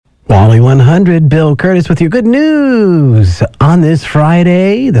Wally 100, Bill Kurtis with your good news on this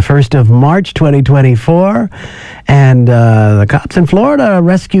Friday, the 1st of March, 2024. And the cops in Florida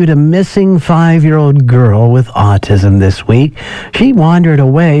rescued a missing 5-year-old girl with autism this week. She wandered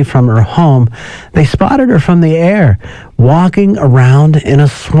away from her home. They spotted her from the air, walking around in a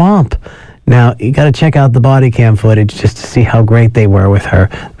swamp. Now, you got to check out the body cam footage just to see how great they were with her.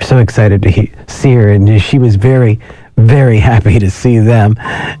 We're so excited to see her, and she was very happy to see them.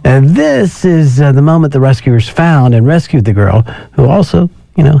 And this is the moment the rescuers found and rescued the girl, who also,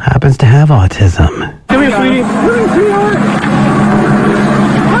 happens to have autism. Come here, sweetie.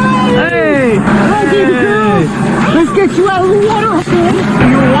 Hey! Hi, baby girl. Let's get you out of the water.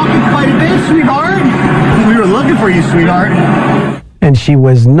 You were walking quite a bit, sweetheart. We were looking for you, sweetheart. And she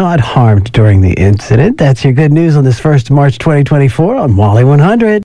was not harmed during the incident. That's your good news on this 1st of March 2024 on Wally 100.